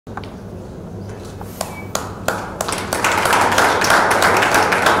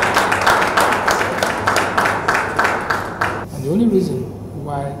only reason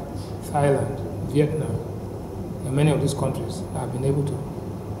why Thailand, Vietnam, and many of these countries have been able to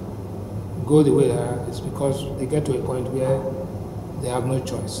go the way they are is because they get to a point where they have no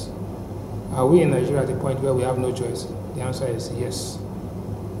choice. Are we in Nigeria at the point where we have no choice? The answer is yes.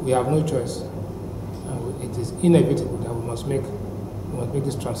 We have no choice. And it is inevitable that we must make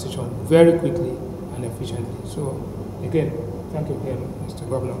this transition very quickly and efficiently. So, again, thank you again, Mr.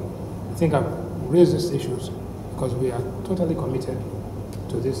 Governor. I think I've raised these issues because we are totally committed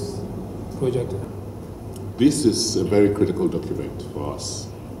to this project. This is a very critical document for us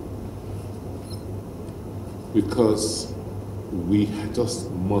because we just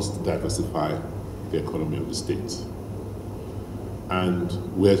must diversify the economy of the state. And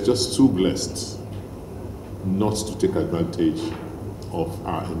we're just too blessed not to take advantage of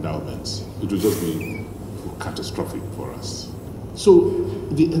our endowments. It would just be catastrophic for us. So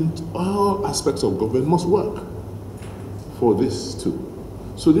all aspects of government must work for this too.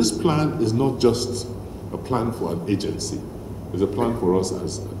 So this plan is not just a plan for an agency, it's a plan for us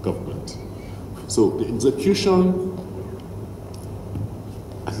as a government. So the execution,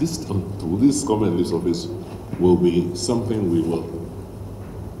 at least until this government leaves office, will be something we will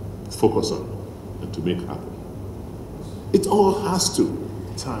focus on and to make happen. It all has to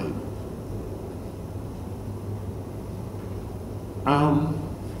time.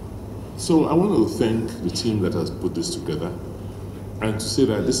 So I want to thank the team that has put this together and to say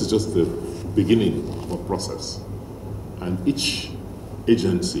that this is just the beginning of a process, and each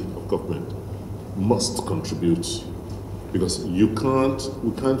agency of government must contribute, because we can't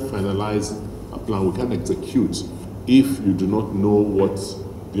finalize a plan, we can't execute if you do not know what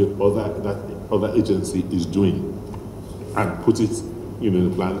that other agency is doing, and put it in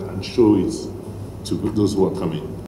the plan and show it to those who are coming.